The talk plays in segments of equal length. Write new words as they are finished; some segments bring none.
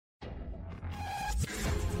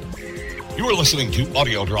You are listening to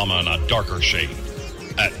audio drama in a darker shade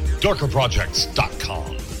at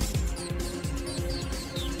darkerprojects.com.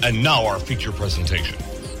 And now our feature presentation.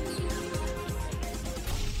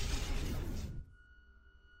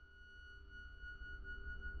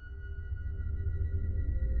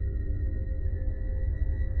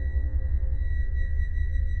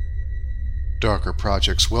 Darker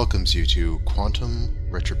Projects welcomes you to Quantum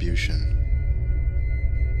Retribution.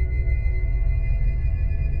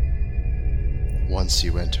 Once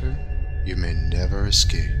you enter, you may never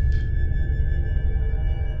escape.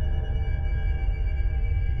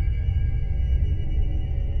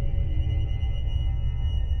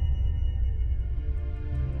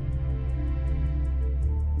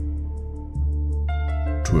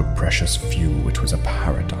 To a precious few it was a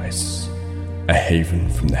paradise, a haven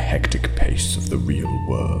from the hectic pace of the real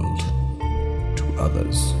world. To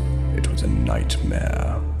others, it was a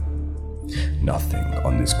nightmare. Nothing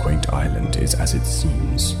on this quaint island is as it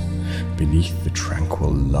seems. Beneath the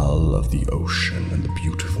tranquil lull of the ocean and the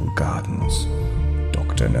beautiful gardens,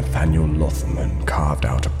 Dr. Nathaniel Lothman carved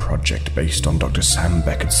out a project based on Dr. Sam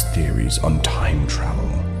Beckett's theories on time travel.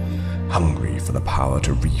 Hungry for the power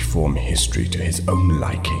to reform history to his own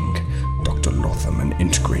liking, Dr. Lothman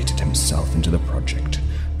integrated himself into the project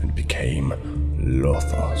and became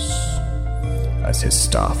Lothos. As his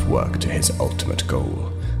staff work to his ultimate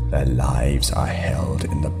goal, their lives are held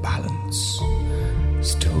in the balance.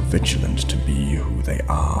 Still vigilant to be who they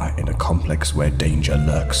are in a complex where danger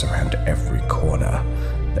lurks around every corner,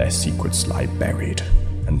 their secrets lie buried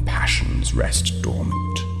and passions rest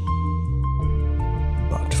dormant.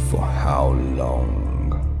 But for how long?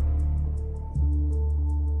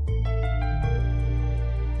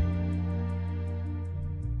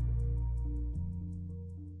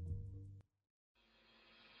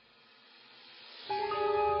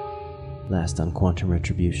 Last on Quantum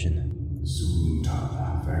Retribution. Soon,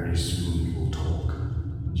 Tyler, very soon we will talk.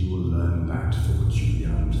 And you will learn that for what you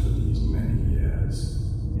yearned for these many years.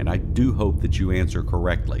 And I do hope that you answer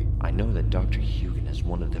correctly. I know that Dr. Hugan is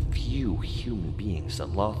one of the few human beings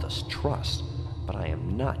that Lothos trusts, but I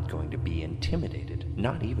am not going to be intimidated,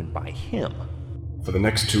 not even by him. For the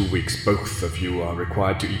next 2 weeks, both of you are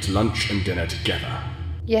required to eat lunch and dinner together.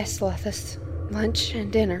 Yes, Lothos. Lunch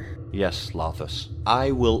and dinner. Yes, Lothos.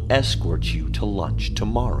 I will escort you to lunch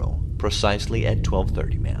tomorrow, precisely at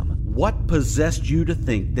 12:30, ma'am. What possessed you to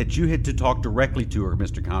think that you had to talk directly to her,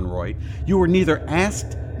 Mr. Conroy? You were neither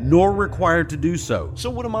asked nor required to do so. So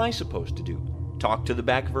what am I supposed to do? Talk to the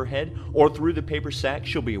back of her head, or through the paper sack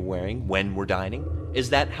she'll be wearing when we're dining? Is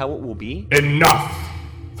that how it will be? Enough!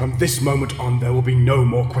 From this moment on, there will be no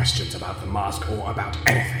more questions about the mask or about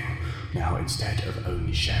anything. Now, instead of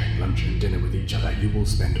only sharing lunch and dinner with each other, you will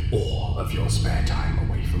spend all of your spare time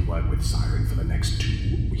away from work with Siren for the next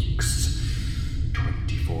 2 weeks.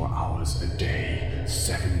 24 hours a day,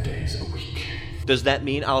 7 days a week. Does that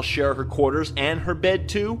mean I'll share her quarters and her bed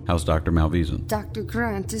too? How's Dr. Malveson? Dr.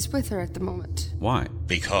 Grant is with her at the moment. Why?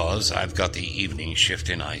 Because I've got the evening shift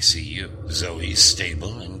in ICU. Zoe's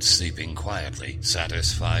stable and sleeping quietly.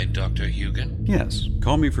 Satisfied, Dr. Hugan? Yes.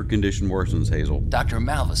 Call me for condition worsens, Hazel. Dr.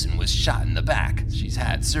 Malveson was shot in the back. She's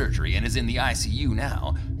had surgery and is in the ICU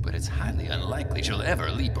now, but it's highly unlikely she'll ever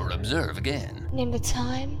leap or observe again. Name the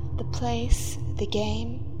time, the place, the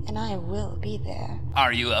game, and I will be there.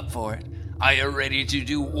 Are you up for it? Are you ready to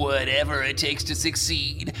do whatever it takes to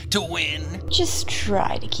succeed, to win? Just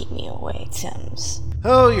try to keep me away, Sims.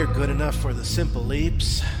 Oh, you're good enough for the simple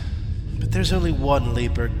leaps. But there's only one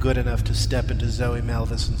leaper good enough to step into Zoe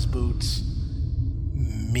Malveson's boots.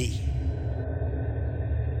 Me.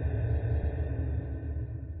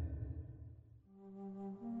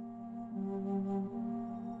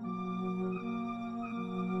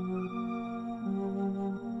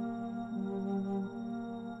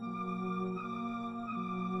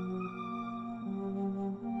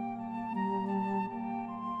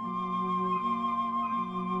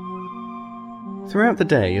 Throughout the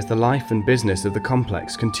day, as the life and business of the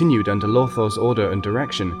complex continued under Lothor's order and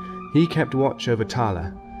direction, he kept watch over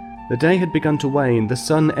Tala. The day had begun to wane, the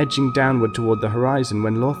sun edging downward toward the horizon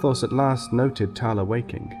when Lothos at last noted Tala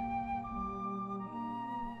waking.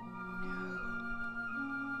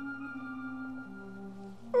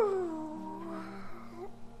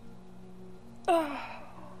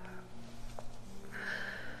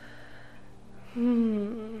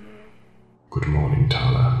 Good morning,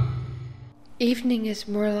 Tala. Evening is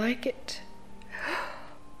more like it.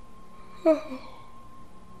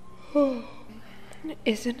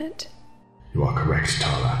 Isn't it? You are correct,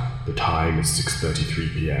 Tala. The time is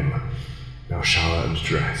 6:33 p.m. Now shower and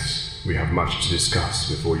dress. We have much to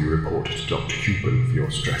discuss before you report to Dr. Hugan for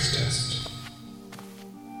your stress test.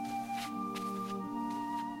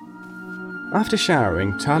 After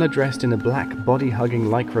showering, Tala dressed in a black body-hugging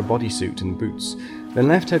lycra bodysuit and boots, then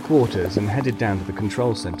left her quarters and headed down to the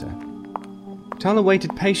control center. Tala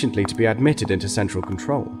waited patiently to be admitted into central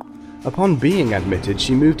control. Upon being admitted,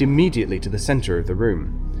 she moved immediately to the center of the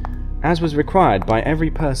room. As was required by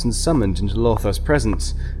every person summoned into Lothos'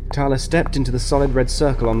 presence, Tala stepped into the solid red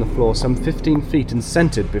circle on the floor some 15 feet and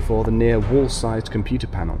centered before the near wall-sized computer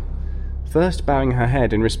panel. First bowing her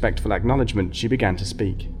head in respectful acknowledgement, she began to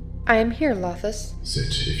speak. I am here, Lothos.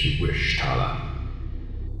 Sit if you wish, Tala.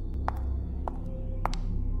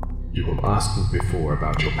 You have asked me before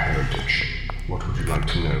about your parentage. What would you like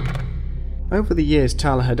to know? Over the years,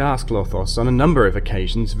 Tala had asked Lothos on a number of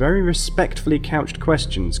occasions very respectfully couched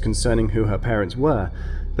questions concerning who her parents were,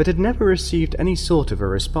 but had never received any sort of a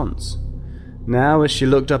response. Now, as she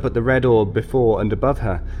looked up at the red orb before and above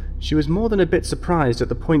her, she was more than a bit surprised at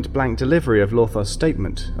the point-blank delivery of Lothos'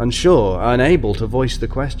 statement, unsure, unable to voice the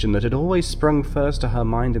question that had always sprung first to her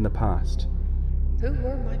mind in the past. Who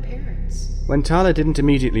were my parents? When Tala didn't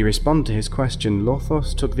immediately respond to his question,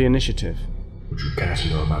 Lothos took the initiative. Would you care to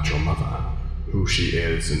know about your mother? Who she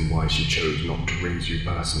is and why she chose not to raise you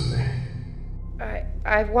personally?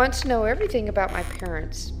 I want to know everything about my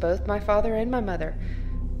parents, both my father and my mother.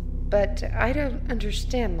 But I don't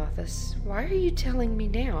understand, Lothos. Why are you telling me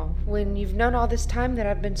now, when you've known all this time that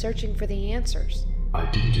I've been searching for the answers? I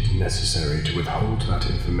deemed it necessary to withhold that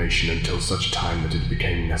information until such time that it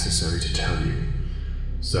became necessary to tell you.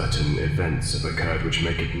 Certain events have occurred which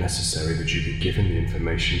make it necessary that you be given the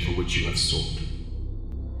information for which you have sought.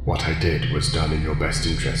 What I did was done in your best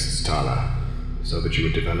interests, Tala, so that you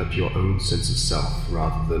would develop your own sense of self,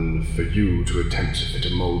 rather than for you to attempt to fit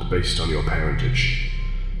a mold based on your parentage.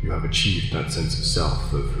 You have achieved that sense of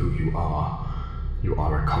self, of who you are. You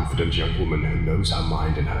are a confident young woman who knows her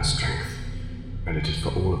mind and her strength, and it is for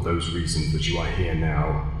all of those reasons that you are here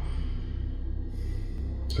now.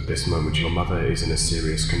 At this moment, your mother is in a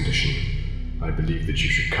serious condition. I believe that you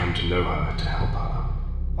should come to know her to help her.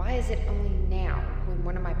 Why is it only now, when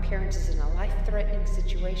one of my parents is in a life-threatening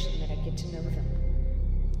situation, that I get to know them?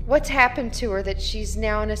 What's happened to her that she's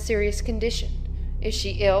now in a serious condition? Is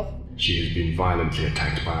she ill? She has been violently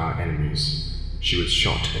attacked by our enemies. She was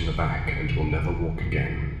shot in the back and will never walk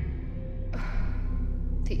again.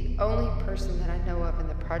 The only person that I know of in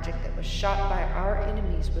the project that was shot by our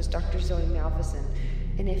enemies was Dr. Zoe Malvison.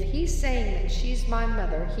 And if he's saying that she's my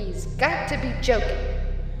mother, he's got to be joking.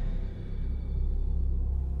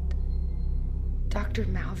 Dr.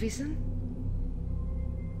 Malvison?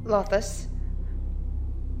 Lothos,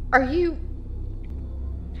 are you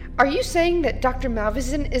saying that Dr.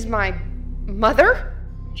 Malvison is my mother?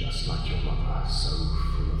 Just like your mother, so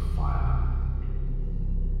full of fire.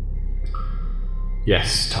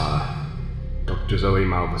 Yes, Tala. Dr. Zoe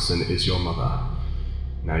Malvison is your mother.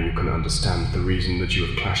 Now you can understand the reason that you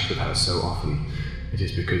have clashed with her so often. It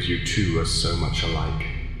is because you two are so much alike.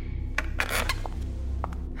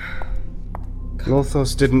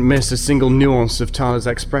 Lothos didn't miss a single nuance of Tala's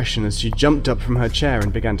expression as she jumped up from her chair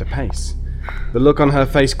and began to pace. The look on her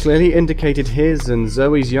face clearly indicated his and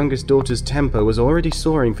Zoe's youngest daughter's temper was already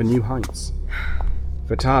soaring for new heights.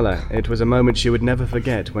 For Tala, it was a moment she would never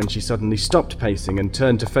forget when she suddenly stopped pacing and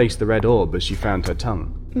turned to face the red orb as she found her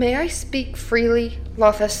tongue. May I speak freely,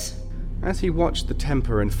 Lothos? As he watched the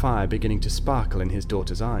temper and fire beginning to sparkle in his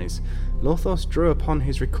daughter's eyes, Lothos drew upon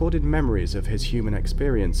his recorded memories of his human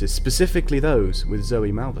experiences, specifically those with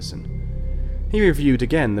Zoe Malvison. He reviewed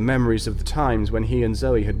again the memories of the times when he and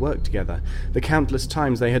Zoe had worked together, the countless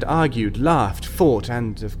times they had argued, laughed, fought,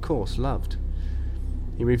 and, of course, loved.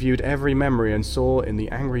 He reviewed every memory and saw in the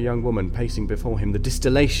angry young woman pacing before him the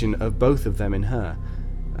distillation of both of them in her,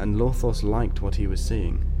 and Lothos liked what he was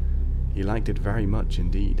seeing. He liked it very much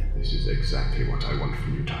indeed. This is exactly what I want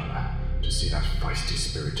from you, Tala. To see that feisty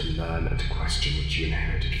spirit to learn and to question which you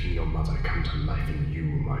inherited from your mother come to life in you,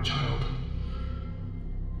 my child.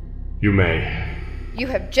 You may. You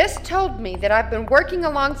have just told me that I've been working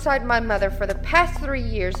alongside my mother for the past 3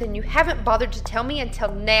 years, and you haven't bothered to tell me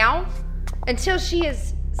until now? Until she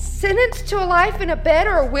is sentenced to a life in a bed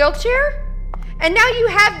or a wheelchair? And now you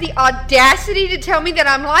have the audacity to tell me that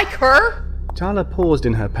I'm like her? Tala paused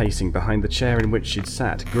in her pacing behind the chair in which she'd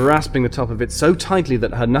sat, grasping the top of it so tightly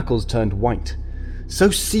that her knuckles turned white. So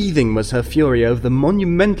seething was her fury over the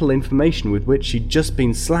monumental information with which she'd just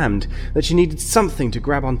been slammed that she needed something to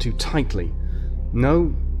grab onto tightly.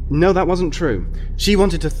 No, that wasn't true. She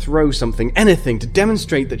wanted to throw something, anything, to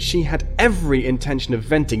demonstrate that she had every intention of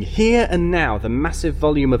venting here and now the massive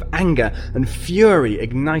volume of anger and fury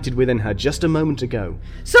ignited within her just a moment ago.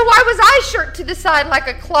 So why was I shirked to the side like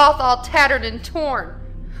a cloth all tattered and torn?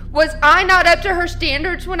 Was I not up to her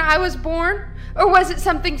standards when I was born? Or was it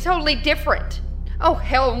something totally different? Oh,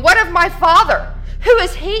 hell, and what of my father? Who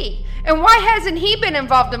is he? And why hasn't he been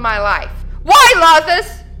involved in my life? Why,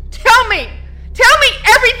 Lothus? Tell me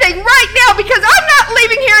everything right now, because I'm not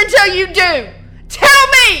leaving here until you do! Tell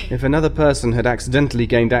me! If another person had accidentally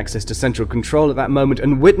gained access to central control at that moment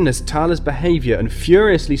and witnessed Tala's behavior and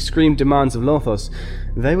furiously screamed demands of Lothos,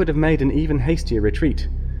 they would have made an even hastier retreat.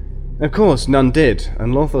 Of course, none did,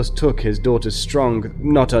 and Lothos took his daughter's strong,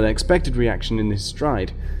 not unexpected reaction in his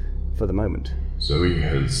stride, for the moment. Zoe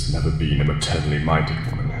has never been a maternally minded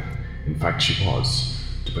woman. In fact, she was,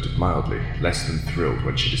 to put it mildly, less than thrilled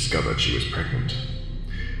when she discovered she was pregnant.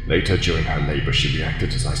 Later, during her labor, she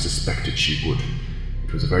reacted as I suspected she would.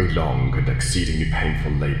 It was a very long and exceedingly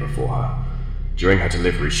painful labor for her. During her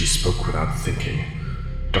delivery, she spoke without thinking.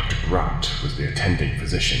 Dr. Grant was the attending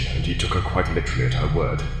physician, and he took her quite literally at her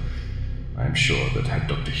word. I am sure that had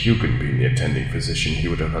Dr. Hugan been the attending physician, he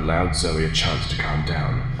would have allowed Zoe a chance to calm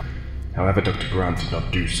down. However, Dr. Grant did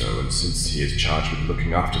not do so, and since he is charged with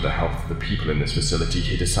looking after the health of the people in this facility,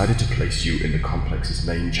 he decided to place you in the complex's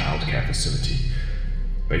main childcare facility.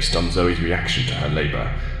 Based on Zoe's reaction to her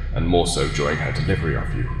labor, and more so during her delivery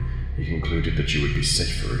of you, he concluded that you would be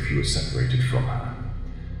safer if you were separated from her.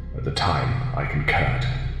 At the time, I concurred.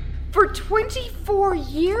 For 24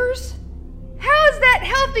 years? How is that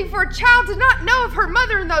healthy for a child to not know of her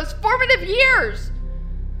mother in those formative years?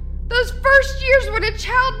 Those first years when a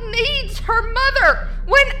child needs her mother,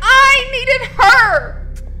 when I needed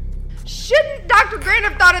her! Shouldn't Dr. Grant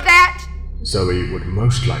have thought of that? Zoe would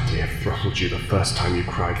most likely have throttled you the first time you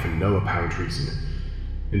cried for no apparent reason.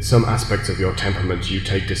 In some aspects of your temperament, you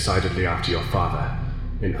take decidedly after your father.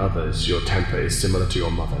 In others, your temper is similar to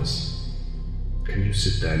your mother's. Can you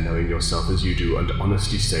sit there knowing yourself as you do and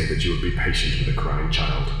honestly say that you would be patient with a crying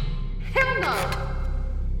child? Hell no!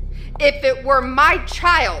 If it were my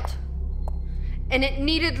child, and it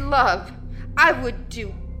needed love, I would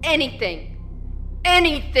do anything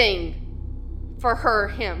for her or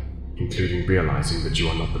him. Including realizing that you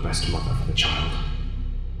are not the best mother for the child.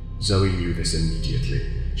 Zoe knew this immediately.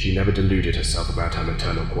 She never deluded herself about her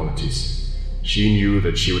maternal qualities. She knew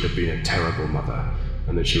that she would have been a terrible mother,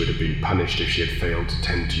 and that she would have been punished if she had failed to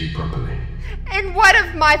tend to you properly. And what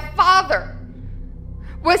of my father?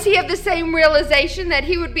 Was he of the same realization that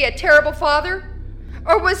he would be a terrible father?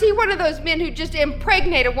 Or was he one of those men who just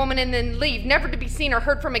impregnate a woman and then leave, never to be seen or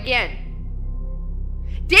heard from again?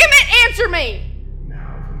 Damn it, answer me!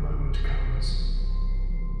 Now the moment comes.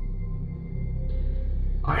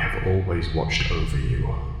 I have always watched over you,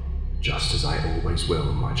 just as I always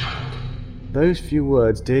will, my child. Those few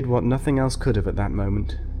words did what nothing else could have at that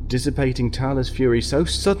moment, dissipating Tala's fury so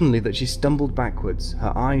suddenly that she stumbled backwards,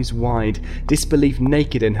 her eyes wide, disbelief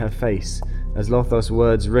naked in her face, as Lothos'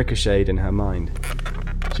 words ricocheted in her mind.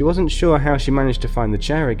 She wasn't sure how she managed to find the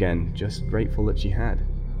chair again, just grateful that she had.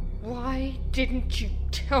 Why didn't you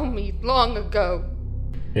tell me long ago?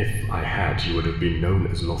 If I had, you would have been known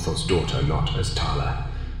as Lothos' daughter, not as Tala.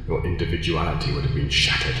 Your individuality would have been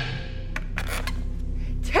shattered.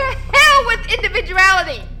 To hell with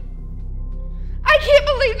individuality! I can't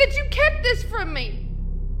believe that you kept this from me!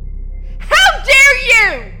 How dare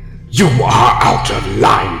you! You are out of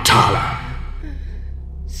line, Tala!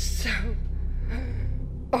 So,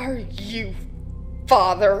 are you,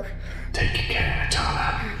 Father? Take care,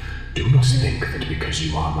 Tala. Do not think that because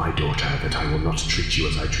you are my daughter that I will not treat you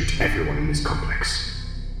as I treat everyone in this complex.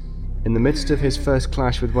 In the midst of his first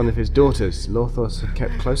clash with one of his daughters, Lothos had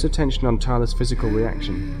kept close attention on Tala's physical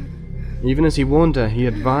reaction. Even as he warned her, he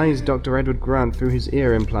advised Dr. Edward Grant through his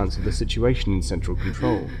ear implants of the situation in central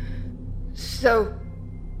control. So,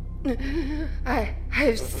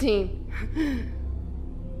 I've seen.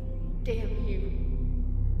 Damn you.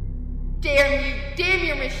 Damn you, damn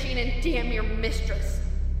your machine, and damn your mistress.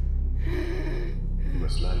 You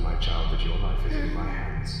must learn, my child, that your life is in my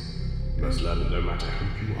hands. You must learn that no matter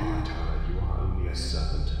who you are, Tala, you are only a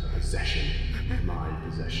servant, a possession, my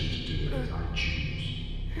possession to do as I choose.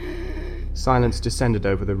 Silence descended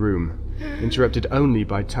over the room, interrupted only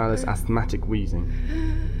by Tala's asthmatic wheezing.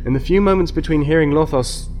 In the few moments between hearing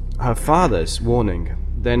Lothos, her father's, warning,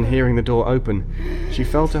 then hearing the door open, she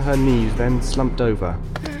fell to her knees, then slumped over,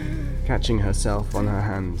 catching herself on her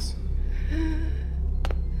hands.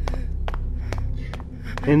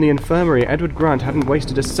 In the infirmary, Edward Grant hadn't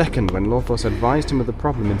wasted a second when Lothos advised him of the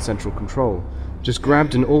problem in central control. Just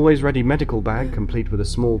grabbed an always-ready medical bag, complete with a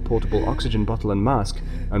small portable oxygen bottle and mask,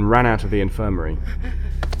 and ran out of the infirmary.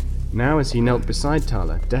 Now, as he knelt beside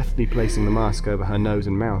Tala, deftly placing the mask over her nose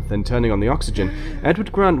and mouth, then turning on the oxygen,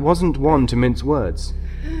 Edward Grant wasn't one to mince words.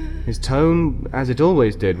 His tone, as it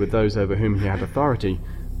always did with those over whom he had authority,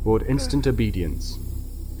 brought instant obedience.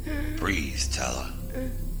 Breathe, Tala.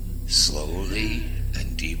 Slowly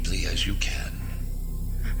and deeply as you can.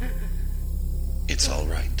 It's all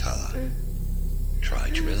right, Tala. Try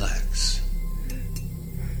to relax.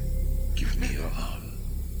 Give me your arm.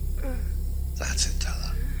 That's it,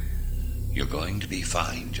 Tala. You're going to be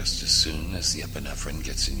fine just as soon as the epinephrine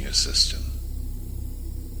gets in your system.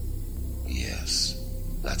 Yes,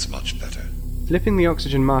 that's much better. Flipping the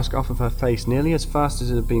oxygen mask off of her face nearly as fast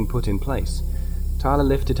as it had been put in place, Tala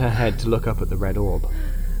lifted her head to look up at the red orb.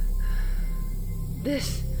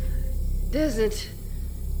 This doesn't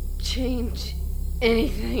change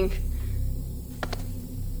anything.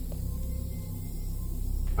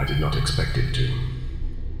 I did not expect it to.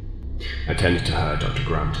 Attend to her, Dr.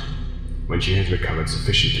 Grant. When she has recovered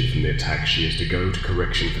sufficiently from the attack, she is to go to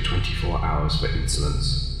correction for 24 hours for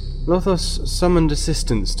insolence. Lothos summoned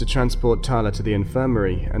assistants to transport Tala to the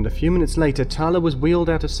infirmary, and a few minutes later Tala was wheeled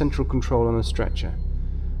out of central control on a stretcher.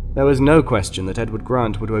 There was no question that Edward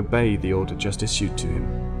Grant would obey the order just issued to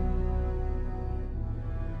him.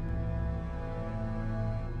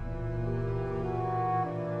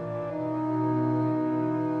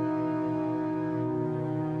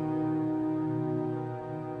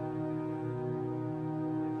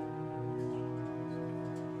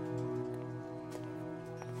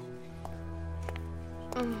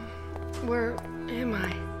 Where am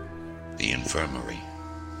I? The infirmary.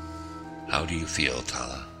 How do you feel,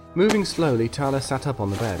 Tala? Moving slowly, Tala sat up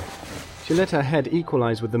on the bed. She let her head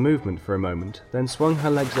equalize with the movement for a moment, then swung her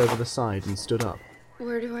legs over the side and stood up.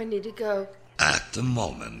 Where do I need to go? At the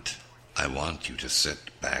moment, I want you to sit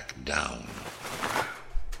back down.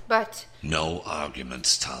 But... No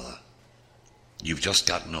arguments, Tala. You've just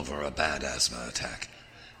gotten over a bad asthma attack,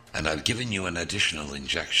 and I've given you an additional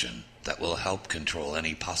injection that will help control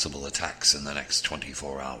any possible attacks in the next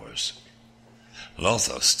 24 hours.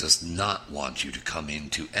 Lothos does not want you to come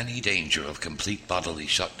into any danger of complete bodily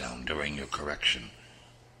shutdown during your correction.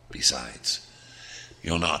 Besides,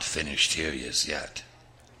 you're not finished here as yet.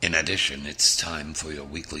 In addition, it's time for your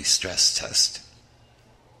weekly stress test.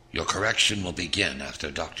 Your correction will begin after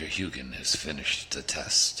Dr. Hugan has finished the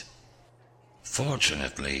test.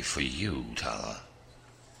 Fortunately for you, Tala,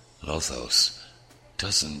 Lothos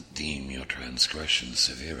doesn't deem your transgression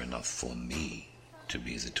severe enough for me to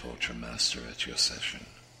be the torture master at your session.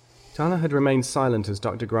 Tala had remained silent as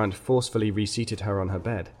Dr. Grant forcefully reseated her on her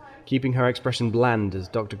bed, keeping her expression bland as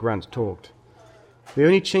Dr. Grant talked. The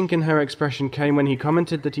only chink in her expression came when he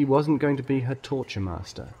commented that he wasn't going to be her torture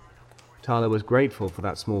master. Tala was grateful for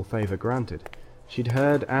that small favor granted. She'd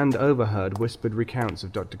heard and overheard whispered recounts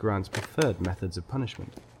of Dr. Grant's preferred methods of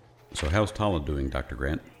punishment. So how's Tala doing, Dr.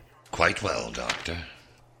 Grant? Quite well, Doctor.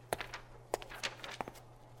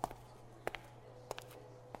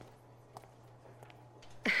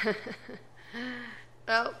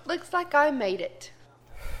 Well, looks like I made it.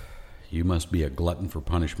 You must be a glutton for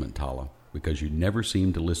punishment, Tala, because you never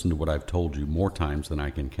seem to listen to what I've told you more times than I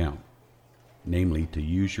can count. Namely, to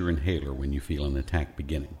use your inhaler when you feel an attack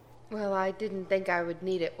beginning. Well, I didn't think I would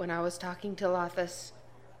need it when I was talking to Lothos.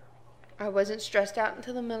 I wasn't stressed out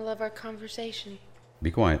until the middle of our conversation. Be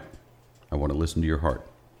quiet. I want to listen to your heart.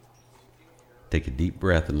 Take a deep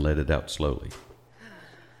breath and let it out slowly.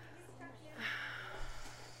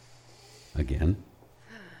 Again.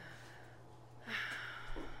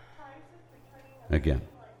 Again.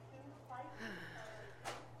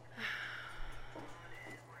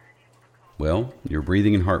 Well, your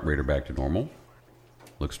breathing and heart rate are back to normal.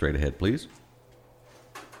 Look straight ahead, please.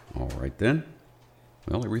 All right, then.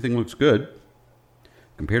 Well, everything looks good.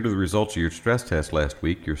 Compared to the results of your stress test last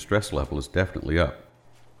week, your stress level is definitely up.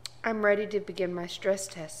 I'm ready to begin my stress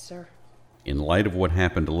test, sir. In light of what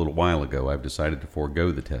happened a little while ago, I've decided to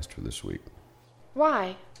forego the test for this week.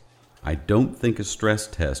 Why? I don't think a stress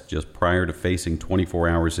test just prior to facing 24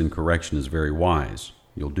 hours in correction is very wise.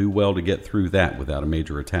 You'll do well to get through that without a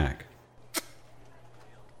major attack.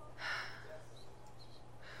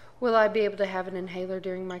 Will I be able to have an inhaler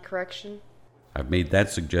during my correction? I've made that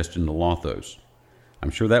suggestion to Lothos. I'm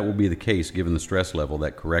sure that will be the case given the stress level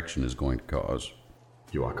that correction is going to cause.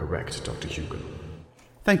 You are correct, Dr. Hugan.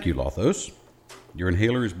 Thank you, Lothos. Your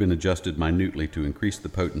inhaler has been adjusted minutely to increase the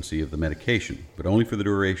potency of the medication, but only for the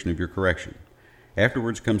duration of your correction.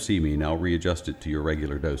 Afterwards, come see me and I'll readjust it to your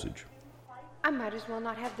regular dosage. I might as well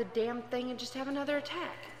not have the damn thing and just have another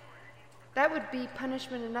attack. That would be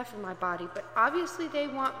punishment enough for my body, but obviously they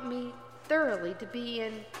want me thoroughly to be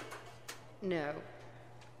in... No.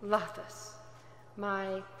 Lothos,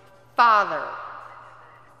 my father,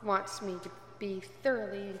 wants me to be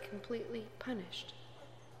thoroughly and completely punished.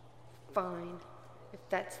 Fine. If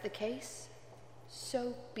that's the case,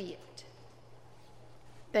 so be it.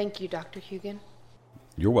 Thank you, Dr. Hugan.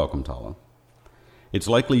 You're welcome, Tala. It's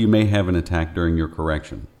likely you may have an attack during your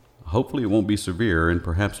correction. Hopefully it won't be severe, and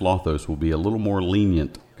perhaps Lothos will be a little more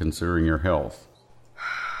lenient considering your health.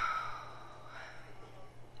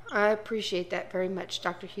 I appreciate that very much,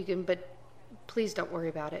 Dr. Hugan, but please don't worry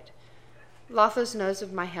about it. Lothos knows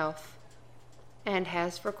of my health, and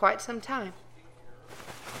has for quite some time.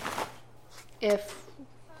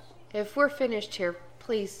 If we're finished here,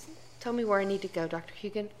 please tell me where I need to go, Dr.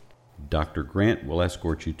 Hugan. Dr. Grant will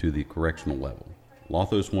escort you to the correctional level.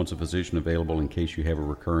 Lothos wants a physician available in case you have a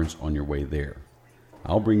recurrence on your way there.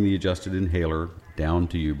 I'll bring the adjusted inhaler down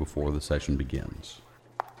to you before the session begins.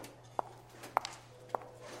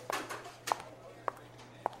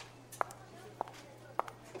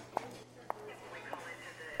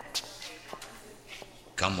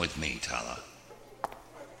 Come with me, Tala.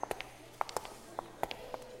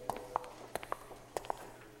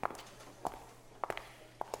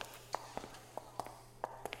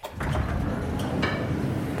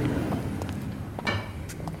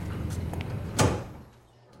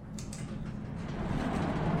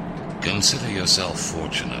 Consider yourself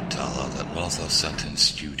fortunate, Tala, that Lothos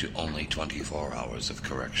sentenced you to only 24 hours of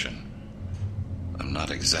correction. I'm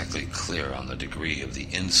not exactly clear on the degree of the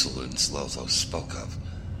insolence Lothos spoke of,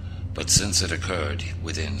 but since it occurred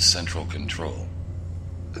within central control,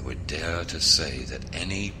 I would dare to say that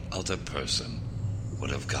any other person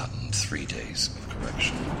would have gotten 3 days of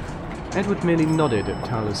correction. Edward merely nodded at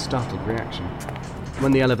Tala's startled reaction.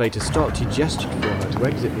 When the elevator stopped, he gestured for her to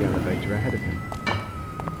exit the elevator ahead of him.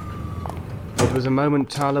 It was a moment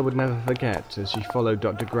Tala would never forget as she followed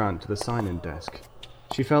Dr. Grant to the sign-in desk.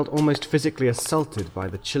 She felt almost physically assaulted by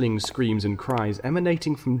the chilling screams and cries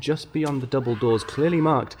emanating from just beyond the double doors clearly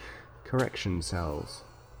marked correction cells.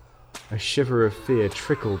 A shiver of fear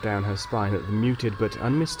trickled down her spine at the muted but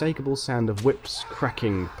unmistakable sound of whips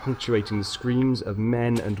cracking, punctuating the screams of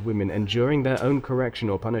men and women enduring their own correction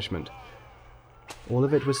or punishment. All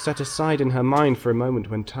of it was set aside in her mind for a moment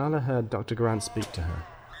when Tala heard Dr. Grant speak to her.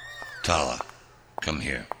 Tala, come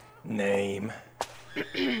here. Name?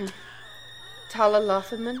 Tala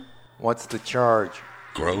Lotherman? What's the charge?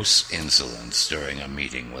 Gross insolence during a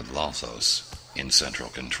meeting with Lothos in central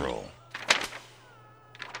control.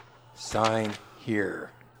 Sign here.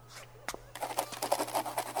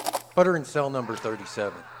 Put her in cell number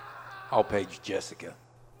 37. I'll page Jessica.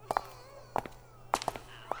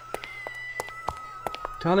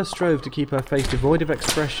 Tala strove to keep her face devoid of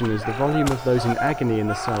expression as the volume of those in agony in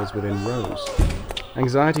the cells within rose.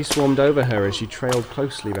 Anxiety swarmed over her as she trailed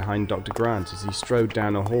closely behind Dr. Grant as he strode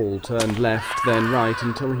down a hall, turned left, then right,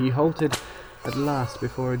 until he halted at last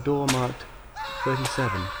before a door marked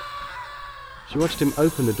 37. She watched him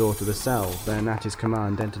open the door to the cell, then at his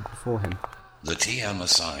command entered before him. The TM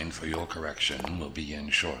assigned for your correction will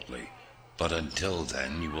begin shortly, but until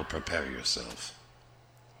then you will prepare yourself.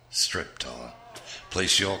 Strip, Tala.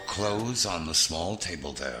 Place your clothes on the small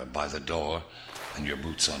table there by the door and your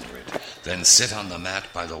boots under it. Then sit on the mat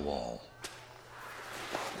by the wall.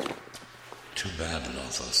 Too bad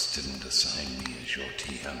Lothos didn't assign me as your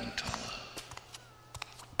TM, Tala.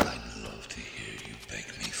 I'd love to hear you beg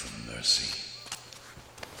me for mercy.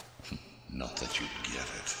 Not that you'd get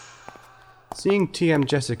it. Seeing TM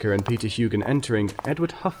Jessica and Peter Hugan entering,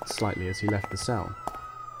 Edward huffed slightly as he left the cell.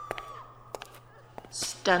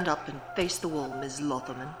 Stand up and face the wall, Ms.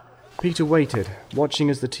 Lotherman. Peter waited, watching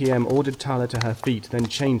as the TM ordered Tala to her feet, then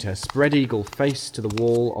chained her, spread eagle, face to the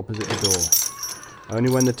wall opposite the door. Only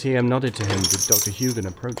when the TM nodded to him did Dr. Hugan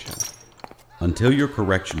approach her. Until your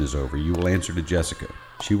correction is over, you will answer to Jessica.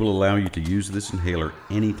 She will allow you to use this inhaler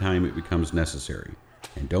any time it becomes necessary.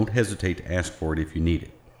 And don't hesitate to ask for it if you need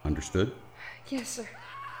it. Understood? Yes, sir.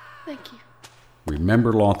 Thank you.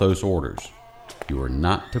 Remember Lothos' orders. You are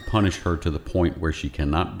not to punish her to the point where she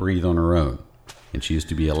cannot breathe on her own, and she is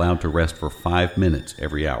to be allowed to rest for 5 minutes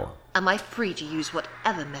every hour. Am I free to use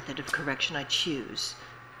whatever method of correction I choose,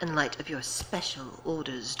 in light of your special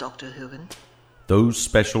orders, Dr. Hugan? Those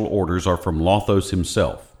special orders are from Lothos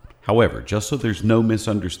himself. However, just so there's no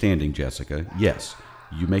misunderstanding, Jessica, yes,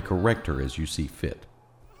 you may correct her as you see fit.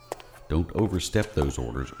 Don't overstep those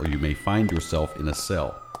orders, or you may find yourself in a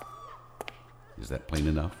cell. Is that plain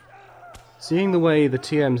enough? Seeing the way the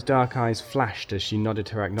TM's dark eyes flashed as she nodded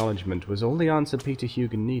her acknowledgement was all the answer Peter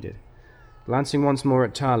Hugan needed. Glancing once more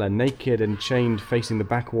at Tala, naked and chained facing the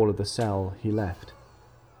back wall of the cell, he left.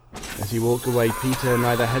 As he walked away, Peter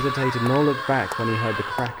neither hesitated nor looked back when he heard the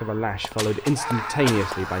crack of a lash followed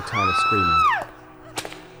instantaneously by Tala screaming.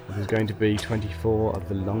 It was going to be 24 of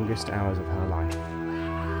the longest hours of her life.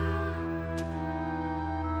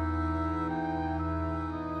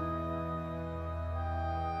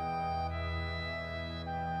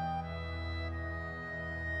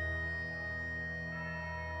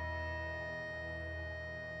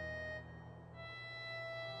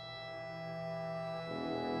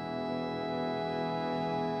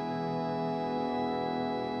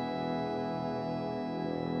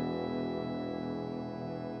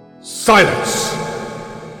 Silence!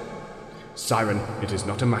 Siren, it is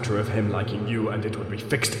not a matter of him liking you, and it would be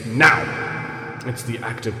fixed now. It's the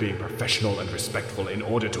act of being professional and respectful in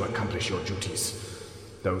order to accomplish your duties.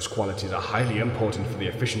 Those qualities are highly important for the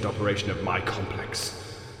efficient operation of my complex.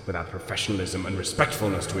 Without professionalism and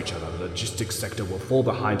respectfulness to each other, the logistics sector will fall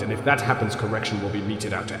behind, and if that happens, correction will be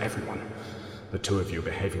meted out to everyone. The two of you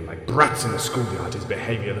behaving like brats in the schoolyard is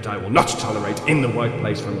behavior that I will not tolerate in the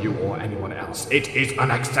workplace from you or anyone else. It is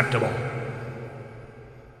unacceptable.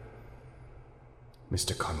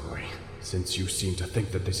 Mr. Conroy, since you seem to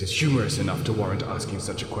think that this is humorous enough to warrant asking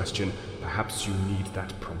such a question, perhaps you need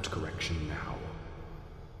that prompt correction now.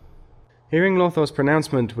 Hearing Lothor's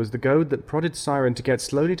pronouncement was the goad that prodded Siren to get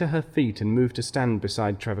slowly to her feet and move to stand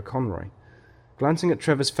beside Trevor Conroy. Glancing at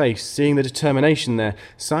Trevor's face, seeing the determination there,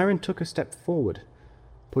 Siren took a step forward.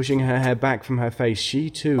 Pushing her hair back from her face, she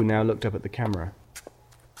too now looked up at the camera.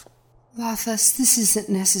 Lothos, this isn't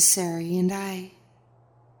necessary, and I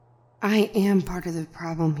am part of the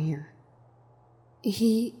problem here.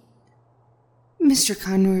 Mr.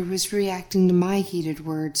 Conroy was reacting to my heated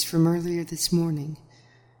words from earlier this morning.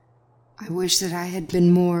 I wish that I had been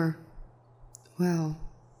more, well,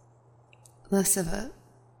 less of a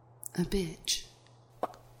bitch.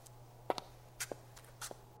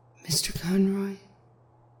 Mr. Conroy,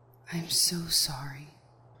 I'm so sorry.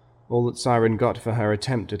 All that Siren got for her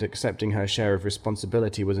attempt at accepting her share of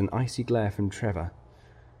responsibility was an icy glare from Trevor.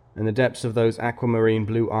 In the depths of those aquamarine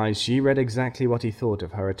blue eyes, she read exactly what he thought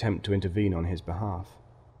of her attempt to intervene on his behalf.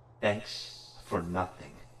 Thanks for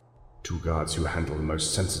nothing. 2 guards who handle the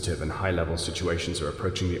most sensitive and high-level situations are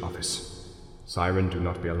approaching the office. Siren, do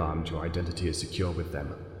not be alarmed. Your identity is secure with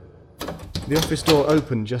them. The office door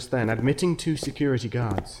opened just then, admitting 2 security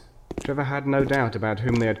guards. Trevor had no doubt about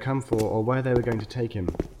whom they had come for or where they were going to take him.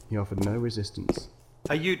 He offered no resistance.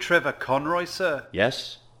 Are you Trevor Conroy, sir?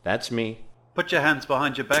 Yes, that's me. Put your hands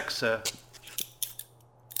behind your back, sir.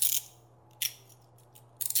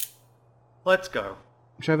 Let's go.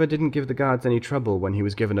 Trevor didn't give the guards any trouble when he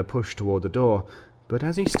was given a push toward the door, but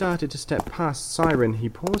as he started to step past Siren, he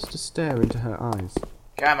paused to stare into her eyes.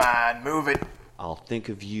 Come on, move it. I'll think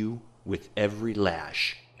of you with every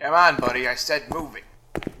lash. Come on, buddy, I said move it.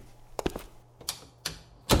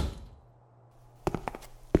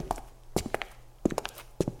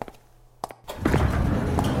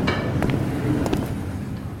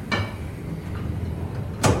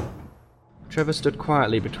 Trevor stood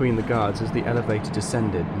quietly between the guards as the elevator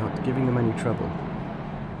descended, not giving them any trouble.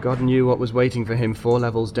 God knew what was waiting for him 4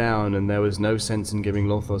 levels down, and there was no sense in giving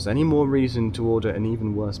Lothos any more reason to order an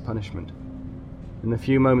even worse punishment. In the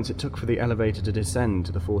few moments it took for the elevator to descend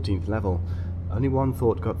to the 14th level, only one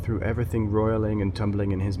thought got through everything roiling and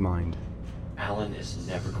tumbling in his mind. Alan is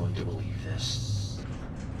never going to believe this.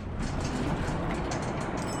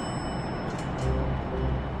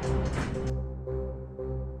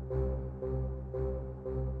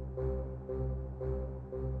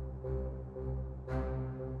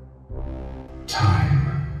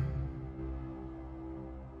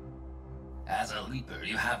 As a Leaper,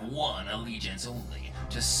 you have one allegiance only,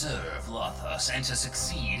 to serve Lothos and to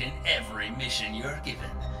succeed in every mission you're given.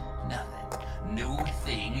 Nothing, no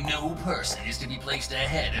thing, no person is to be placed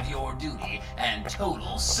ahead of your duty and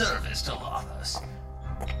total service to Lothos.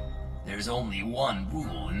 There's only one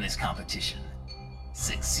rule in this competition.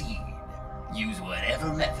 Succeed. Use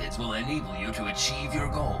whatever methods will enable you to achieve your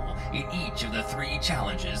goal in each of the 3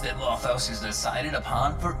 challenges that Lothos has decided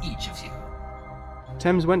upon for each of you.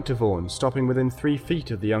 Thames went to Vaughan, stopping within 3 feet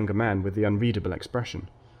of the younger man with the unreadable expression.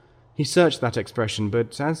 He searched that expression,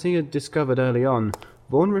 but as he had discovered early on,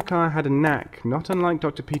 Vaughan Ricard had a knack, not unlike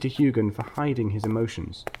Dr. Peter Hugan, for hiding his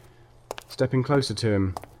emotions. Stepping closer to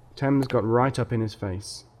him, Thames got right up in his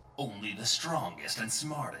face. Only the strongest and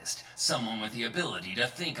smartest, someone with the ability to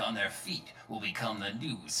think on their feet, will become the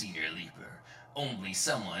new Senior Leaper. Only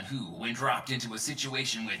someone who, when dropped into a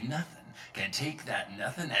situation with nothing, can take that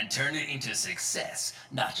nothing and turn it into success,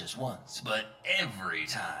 not just once, but every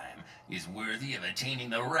time, is worthy of attaining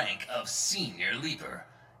the rank of Senior Leaper.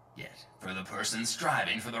 Yet, for the person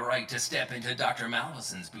striving for the right to step into Dr.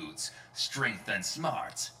 Malvison's boots, strength and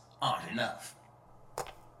smarts aren't enough.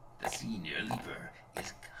 The Senior Leaper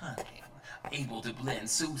is cunning, able to blend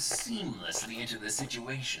so seamlessly into the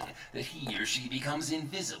situation that he or she becomes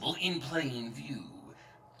invisible in plain view.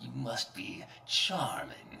 You must be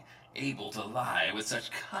charming, able to lie with such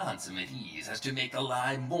consummate ease as to make the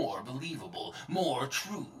lie more believable, more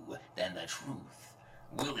true than the truth.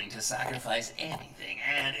 Willing to sacrifice anything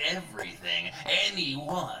and everything,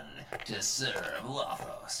 anyone, to serve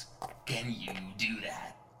Lothos. Can you do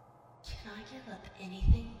that? Can I give up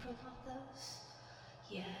anything for Lothos?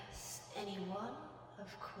 Yes, Anyone?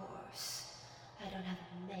 Of course. I don't have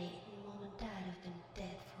a mate, and Mom and Dad have been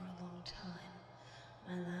dead for a long time.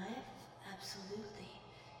 My life? Absolutely.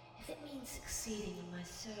 If it means succeeding in my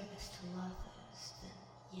service to Lothos, then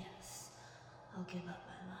yes, I'll give up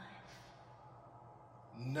my life.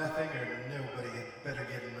 Nothing or nobody had better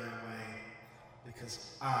get in my way,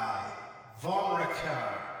 because I, Von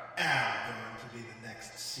Ricard, am going to be the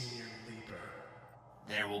next senior leaper.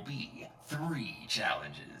 There will be 3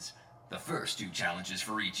 challenges. The first 2 challenges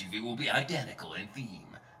for each of you will be identical in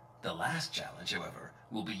theme. The last challenge, however,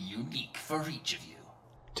 will be unique for each of you.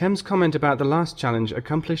 Tem's comment about the last challenge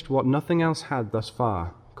accomplished what nothing else had thus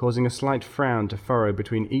far, causing a slight frown to furrow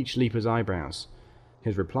between each leaper's eyebrows.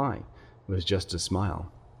 His reply was just a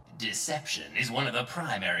smile. Deception is one of the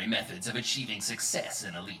primary methods of achieving success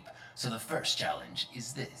in a leap, so the first challenge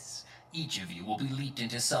is this. Each of you will be leaped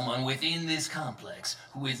into someone within this complex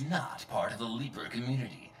who is not part of the leaper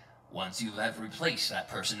community. Once you have replaced that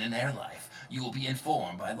person in their life, you will be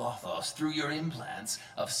informed by Lothos through your implants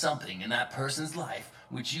of something in that person's life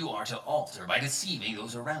which you are to alter by deceiving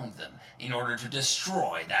those around them in order to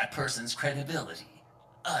destroy that person's credibility.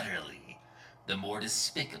 Utterly. The more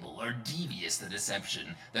despicable or devious the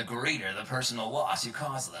deception, the greater the personal loss you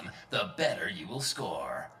cause them, the better you will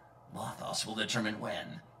score. Lothos will determine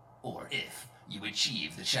when, or if, you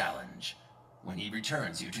achieve the challenge. When he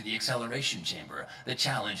returns you to the acceleration chamber, the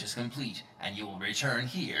challenge is complete, and you will return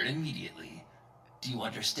here immediately. Do you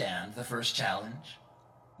understand the first challenge?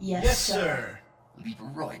 Yes, sir. Leaper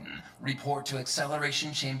Royden, report to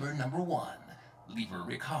acceleration chamber number 1. Leaper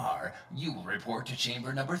Ricard, you will report to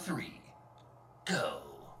chamber number 3. Go.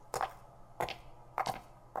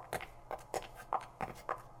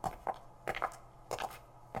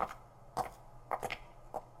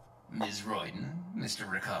 Ms. Royden, Mr.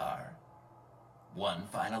 Ricard. One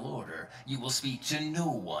final order. You will speak to no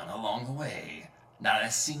one along the way. Not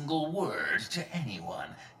a single word to anyone.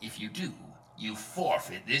 If you do, you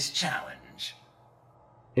forfeit this challenge.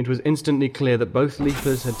 It was instantly clear that both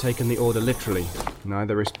leapers had taken the order literally.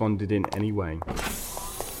 Neither responded in any way.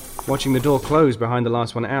 Watching the door close behind the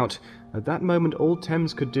last one out, at that moment all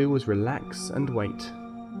Thames could do was relax and wait.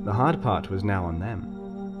 The hard part was now on them.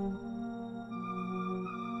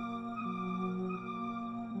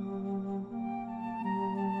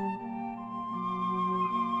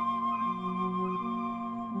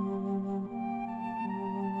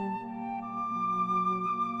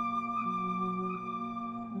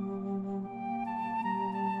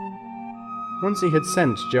 Once he had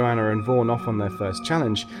sent Joanna and Vaughan off on their first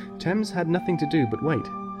challenge, Thames had nothing to do but wait.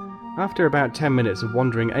 After about 10 minutes of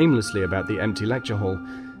wandering aimlessly about the empty lecture hall,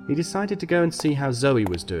 he decided to go and see how Zoe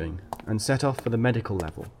was doing, and set off for the medical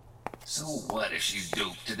level. So what if she's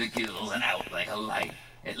doped to the gills and out like a light?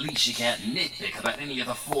 At least she can't nitpick about any of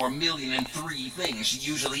the 4,000,003 things she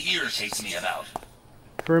usually irritates me about.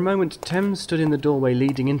 For a moment, Thames stood in the doorway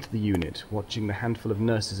leading into the unit, watching the handful of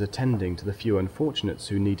nurses attending to the few unfortunates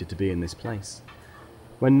who needed to be in this place.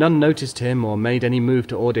 When none noticed him or made any move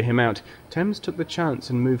to order him out, Thames took the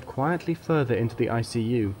chance and moved quietly further into the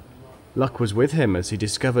ICU. Luck was with him as he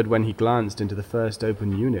discovered when he glanced into the first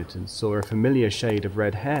open unit and saw a familiar shade of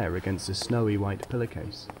red hair against a snowy white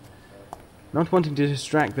pillowcase. Not wanting to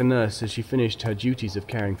distract the nurse as she finished her duties of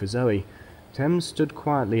caring for Zoe, Thames stood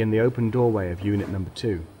quietly in the open doorway of Unit Number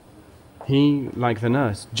 2. He, like the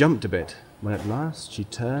nurse, jumped a bit when at last she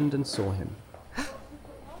turned and saw him.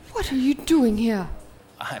 What are you doing here?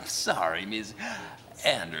 I'm sorry, Ms.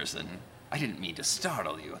 Anderson. I didn't mean to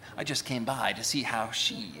startle you. I just came by to see how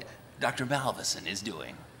Dr. Malvison, is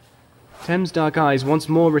doing. Thames' dark eyes once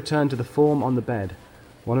more returned to the form on the bed,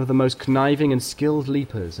 one of the most conniving and skilled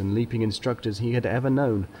leapers and leaping instructors he had ever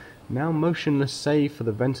known, now motionless save for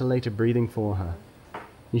the ventilator breathing for her.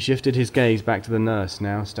 He shifted his gaze back to the nurse,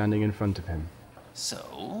 now standing in front of him.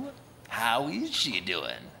 So, how is she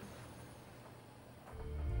doing?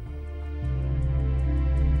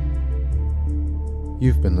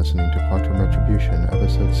 You've been listening to Quantum Retribution,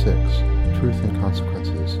 Episode 6, Truth and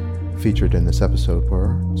Consequences. Featured in this episode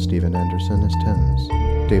were Stephen Anderson as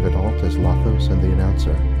Thames, David Alt as Lothos and the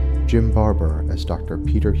Announcer, Jim Barber as Dr.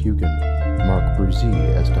 Peter Hugan, Mark Bruzy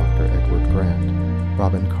as Dr. Edward Grant,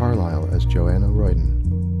 Robin Carlyle as Joanna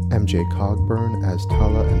Royden, MJ Cogburn as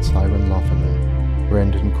Tala and Siren Lofferman,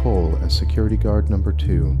 Brandon Cole as Security Guard Number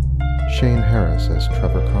 2, Shane Harris as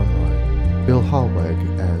Trevor Conroy, Bill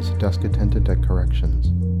Hallweg as Desk Attendant at Corrections,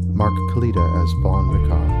 Mark Kalita as Vaughn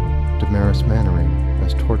Ricard, Damaris Mannering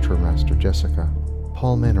as Torture Master Jessica,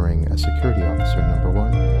 Paul Mannering as Security Officer Number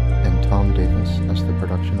 1, and Tom Davis as the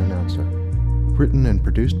Production Announcer. Written and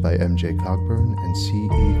produced by MJ Cogburn and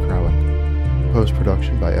C.E. Krawiec.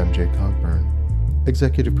 Post-production by MJ Cogburn.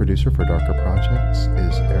 Executive producer for Darker Projects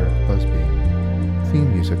is Eric Busby.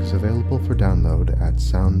 Theme music is available for download at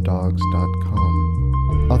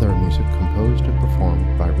sounddogs.com. Other music composed and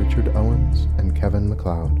performed by Richard Owens and Kevin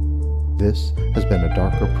MacLeod. This has been a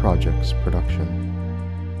Darker Projects production.